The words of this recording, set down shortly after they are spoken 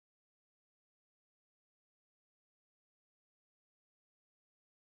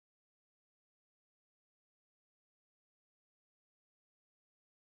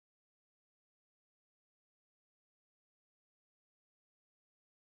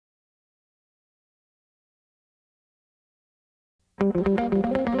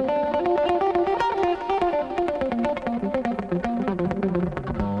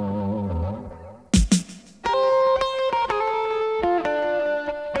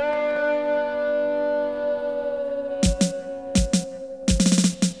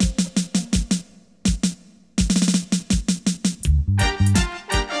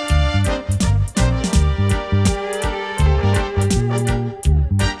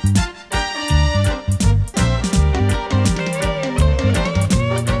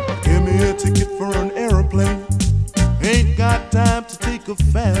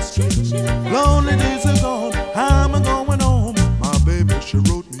Fast train. Lonely days are gone, I'm going home. My baby, she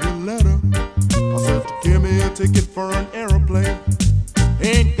wrote me a letter. I said, give me a ticket for an aeroplane.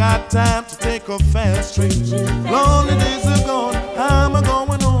 Ain't got time to take a fast train. Lonely days are gone, I'm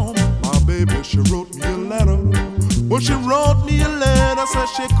going home. My baby, she wrote me a letter. Well, she wrote me a letter, said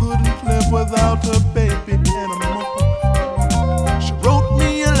she couldn't live without her baby anymore. She wrote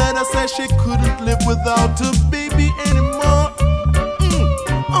me a letter, said she couldn't live without her baby anymore.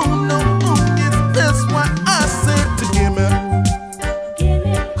 Oh no, is this what I said to give me? Give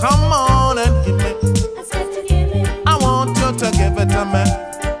me. Come on and give me. I said to give me. I want you to give it to me.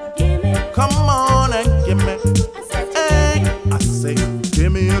 Give me. Come on and give me. I said to Hey, I say,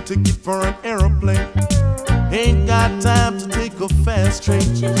 give me a ticket for an aeroplane. Ain't got time to take a fast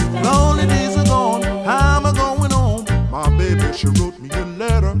train. Lonely days are gone, I'm going home. My baby, she wrote me a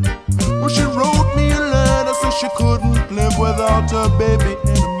letter. Well, she wrote me a letter, said she couldn't live without her baby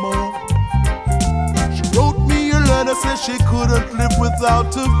anymore. She wrote me a letter, said she couldn't live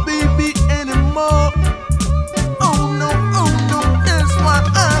without her baby anymore. Oh no, that's what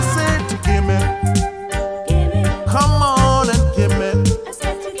I said to give me. give me. Come on and give me. I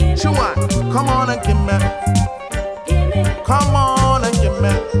said to give me. Chua, come on and give me. Give me. Come on and give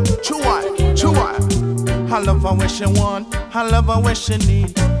me. Chua. I love her when she want, I love her when she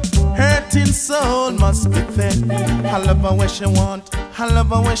need. Hurting soul must be fed. I love her when she want, I love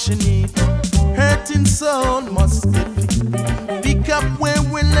her when she need. Hurting soul must be fed. Pick up where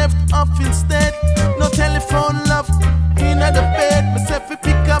we left off instead. No telephone love in the bed. Myself we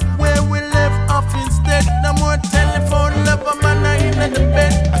pick up where we left off instead. No more telephone love, a man in the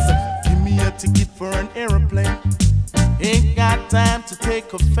bed. I said, give me a ticket for an aeroplane. Ain't got time to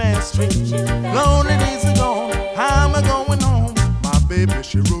take a fast train. Lonely days are gone, I'm going home. My baby,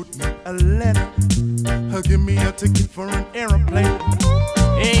 she wrote me a letter. Give me a ticket for an aeroplane.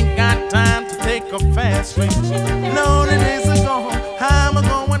 Ain't got time to take a fast train. Lonely days are gone, I'm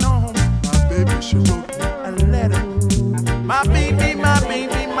going home. My baby, she wrote me a letter. My baby, my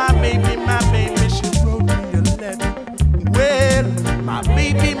baby, my baby, my baby, she wrote me a letter. Well, my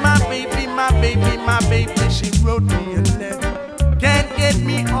baby, my baby, my baby, my baby, she wrote me a letter. Can't get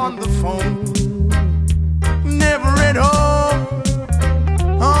me on the phone. Never at home.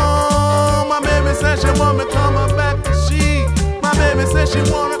 Oh, my baby says she want me come back to see. My baby says she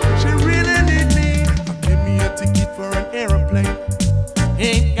really need me. Give me a ticket for an aeroplane.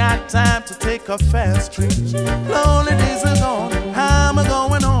 Ain't got time to take a fast train. Lonely days are gone, I'm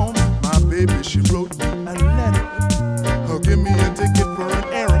going home. My baby, she wrote me a letter. Give me a ticket for an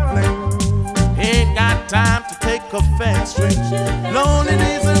aeroplane. Ain't got time to take a fast train. Lonely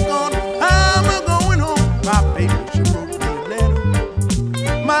days are gone, I'm going home. My baby, she wrote me a letter.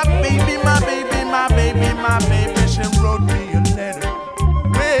 My baby, my baby, my baby, my baby, she wrote me a letter.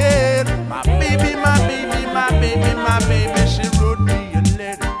 Well, my baby, my baby, my baby, my baby, she wrote me a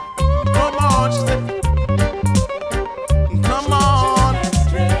letter. Come on, she said. Come on.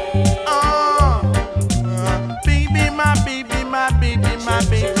 Baby, my baby, my baby, my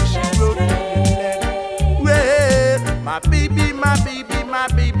baby, she wrote me a letter. Well, my baby, my baby, my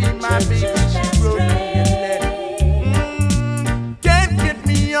baby, my baby, she wrote me a letter. Can't get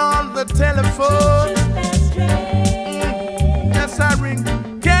me on the telephone.